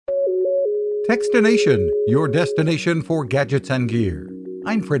Techstination, your destination for gadgets and gear.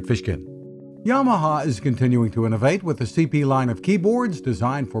 I'm Fred Fishkin. Yamaha is continuing to innovate with the CP line of keyboards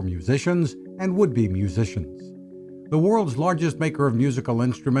designed for musicians and would-be musicians. The world's largest maker of musical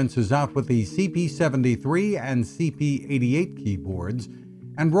instruments is out with the CP73 and CP88 keyboards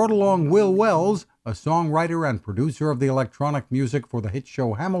and brought along Will Wells, a songwriter and producer of the electronic music for the hit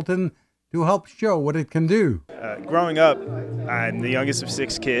show Hamilton, to help show what it can do. Growing up, I'm the youngest of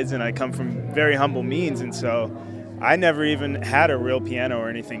 6 kids, and I come from very humble means, and so I never even had a real piano or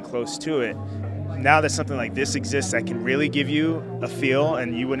anything close to it. Now that something like this exists that can really give you a feel,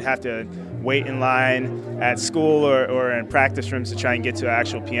 and you wouldn't have to wait in line at school or in practice rooms to try and get to an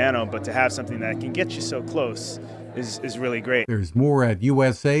actual piano, but to have something that can get you so close is really great. There's more at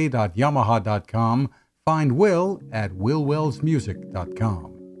usa.yamaha.com. Find Will at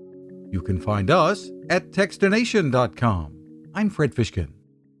willwellsmusic.com. You can find us at Techstination.com. I'm Fred Fishkin.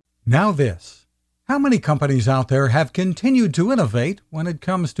 Now this. How many companies out there have continued to innovate when it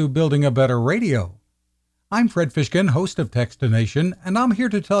comes to building a better radio? I'm Fred Fishkin, host of Techstination, and I'm here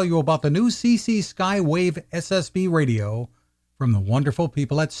to tell you about the new CC Skywave SSB radio from the wonderful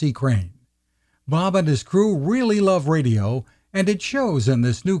people at C. Crane. Bob and his crew really love radio, and it shows in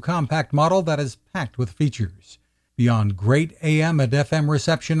this new compact model that is packed with features. Beyond great AM and FM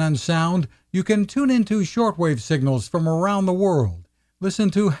reception and sound, you can tune into shortwave signals from around the world, listen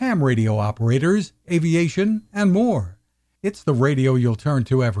to ham radio operators, aviation, and more. It's the radio you'll turn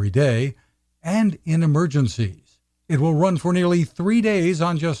to every day, and in emergencies. It will run for nearly 3 days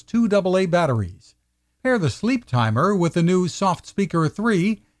on just 2 AA batteries. Pair the sleep timer with the new Soft Speaker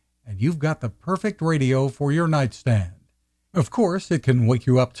 3, and you've got the perfect radio for your nightstand. Of course, it can wake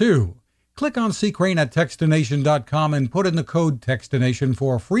you up too. Click on C. Crane at Techstination.com and put in the code Techstination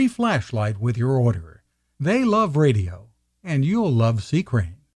for a free flashlight with your order. They love radio, and you'll love C. Crane.